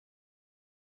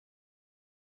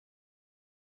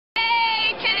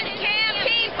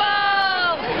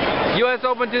US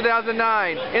Open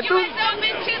 2009. US Open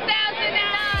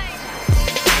 2009.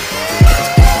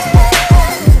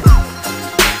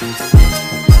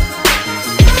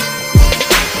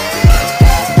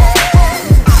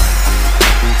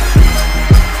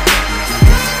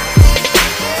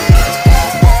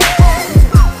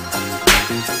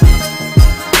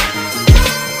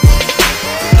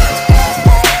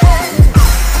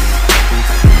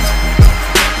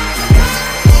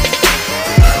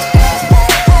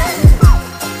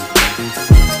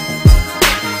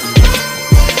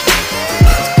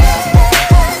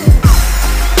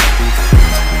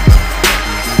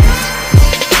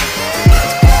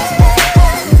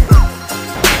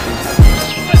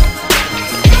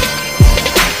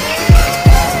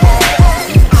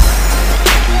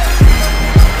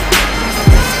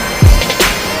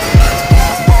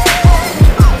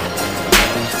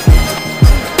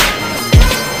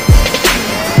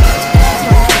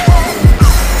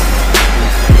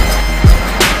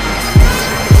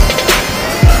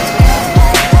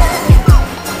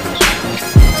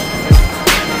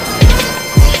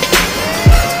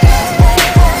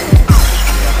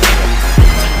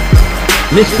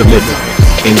 Mr.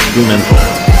 Midnight Instrumental.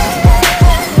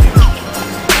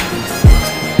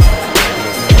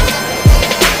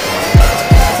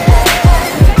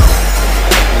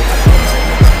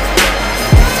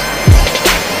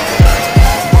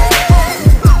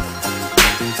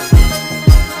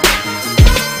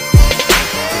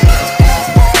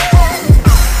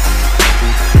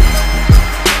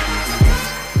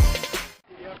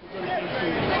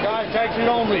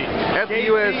 At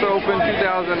the US Open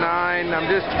 2009, I'm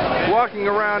just walking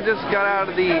around, just got out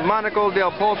of the Monaco Del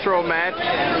Potro match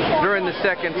during the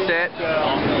second set.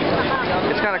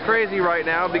 It's kind of crazy right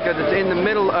now because it's in the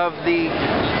middle of the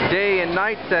day and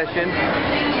night session,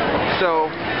 so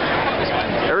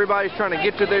everybody's trying to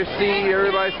get to their seat,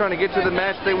 everybody's trying to get to the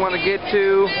match they want to get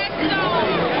to,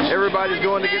 everybody's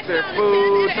going to get their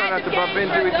food, trying not to bump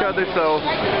into each other, so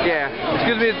yeah,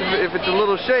 excuse me if it's a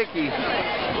little shaky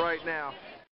right now.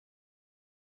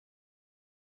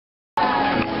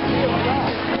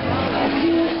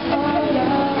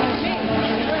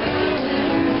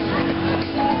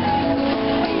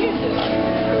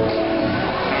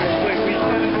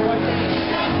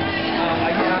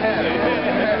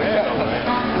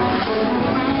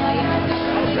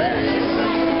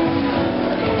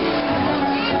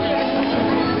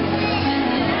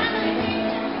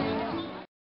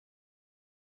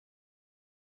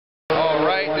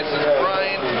 This is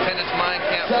Brian from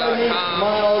TennisMindCamp.com.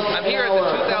 I'm here at the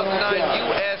 2009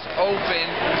 US Open,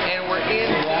 and we're in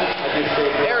the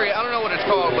area. I don't know what it's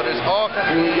called, but there's all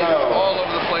kinds of games all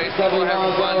over the place. People are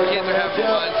having fun, kids are having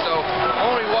fun. So I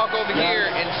want to walk over here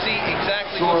and see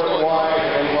exactly what's going on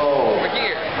over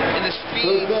here in the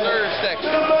speed serve section.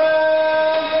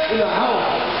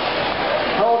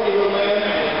 How old are you, man?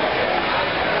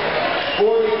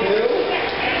 42?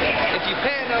 If you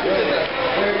pan up to the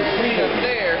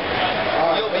there,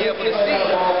 you'll be able to see.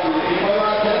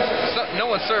 No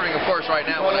one's serving, of course, right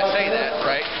now when I say that,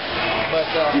 right? But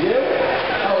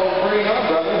bring it up,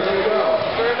 brother. Here you go.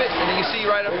 Serve it, and you can see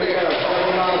right up there,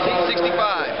 65.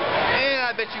 And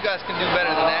I bet you guys can do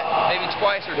better than that. Maybe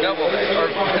twice or double that, or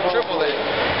triple that.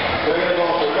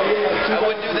 I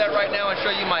wouldn't do that right now and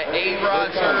show you my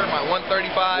A-Rod serve, my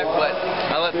 135, but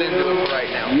I'll let them do it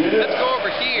right now. Let's go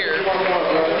over here and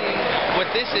see what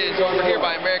this is over here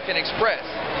by American Express.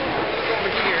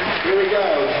 Over here. Here we go.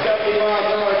 70 miles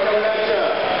an hour coming at you.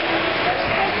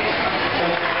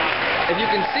 If you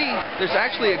can see, there's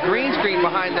actually a green screen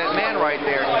behind that man right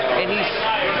there, and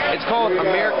it's called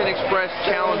American Express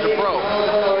Challenger Pro,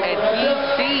 and he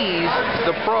sees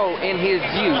the pro in his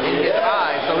view, in his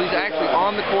eyes, so he's actually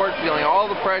on the court feeling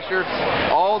all the pressure,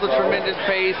 all the tremendous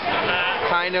pace,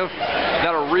 kind of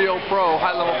that a real pro,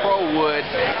 high-level pro would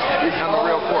on the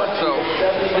real court. So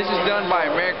this is done by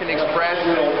American Express.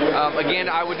 Again,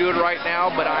 I would do it right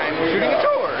now, but I'm shooting a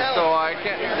tour, so I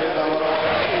can't.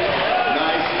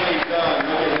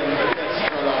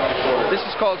 This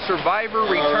is called Survivor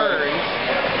Returns,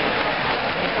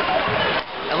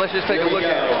 and let's just take a look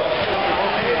at it.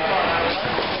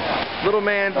 Little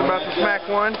man's about to smack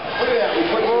one.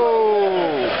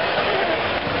 Whoa!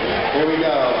 Here we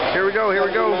go. Here we go, here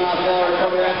we go.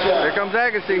 Here comes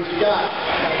Agassi. Thank you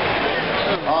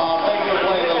for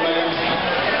playing, little man.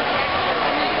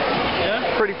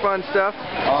 Yeah? Pretty fun stuff.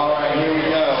 All right, here we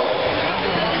go.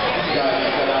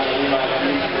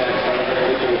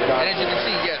 And as you can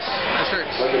see, yes, the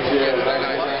shirts. Yes, very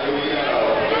nice.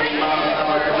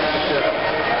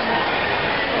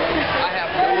 I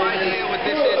have no idea what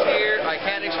this is here. I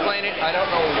can't explain it. it. I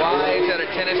don't know why it's at a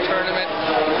tennis tournament.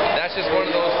 That's just one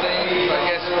of those things,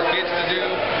 I guess, for kids to do.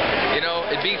 You know,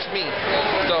 it beats me.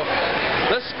 So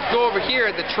let's go over here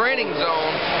at the training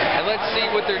zone and let's see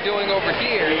what they're doing over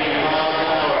here.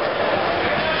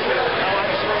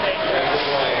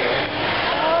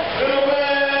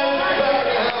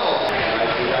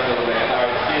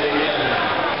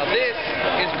 Now this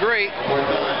is great.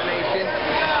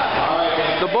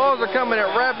 The balls are coming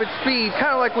at rapid speed,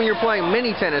 kind of like when you're playing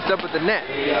mini tennis up at the net.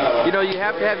 You know, you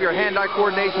have to have your hand-eye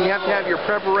coordination, you have to have your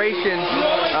preparation,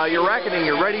 your racketing,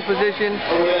 your ready position,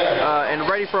 and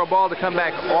ready for a ball to come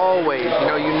back always. You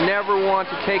know, you never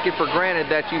want to take it for granted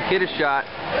that you've hit a shot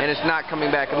and it's not coming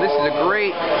back. And this is a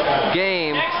great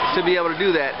game to be able to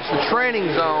do that. It's the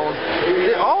training zone.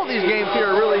 All of these games here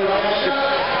are really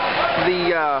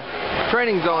the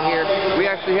training zone here. We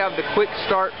actually have the quick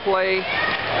start play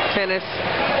tennis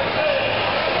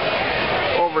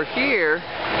over here.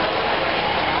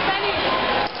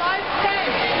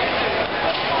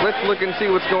 Let's look and see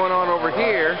what's going on over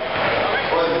here.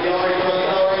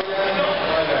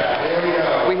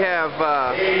 We have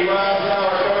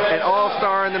an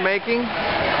all-star in the making.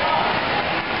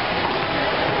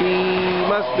 He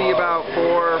must be about 4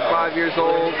 or 5 years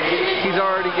old. He's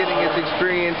already getting his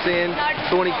experience in.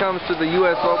 So when he comes to the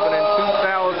U.S. Open in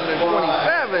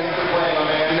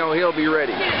 2027, you know, he'll be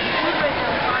ready.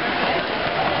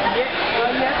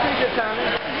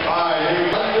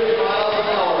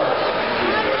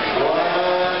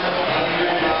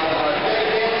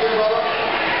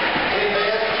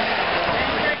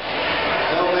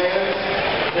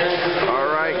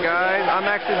 I'm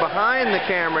actually behind the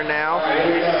camera now,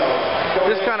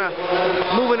 just kind of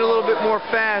moving a little bit more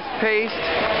fast-paced.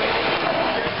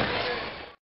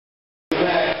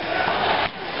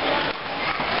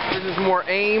 This is more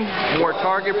aim, more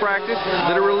target practice,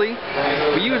 literally.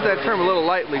 We use that term a little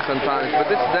lightly sometimes, but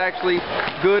this is actually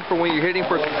good for when you're hitting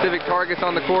for specific targets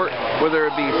on the court, whether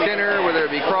it be center, whether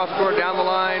it be cross-court, down the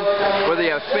line, whether you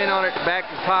have spin on it, back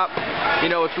to top. You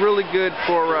know, it's really good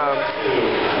for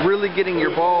really getting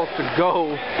your balls to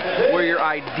go where your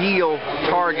ideal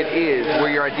target is,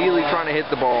 where you're ideally trying to hit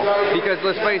the ball. Because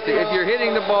let's face it, if you're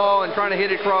hitting the ball and trying to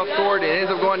hit it cross court and it ends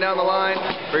up going down the line,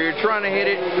 or you're trying to hit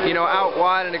it, you know, out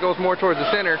wide and it goes more towards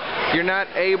the center, you're not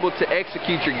able to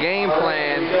execute your game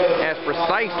plan as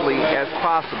precisely as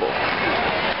possible,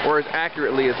 or as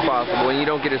accurately as possible, and you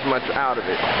don't get as much out of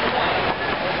it.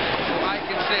 I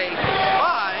can say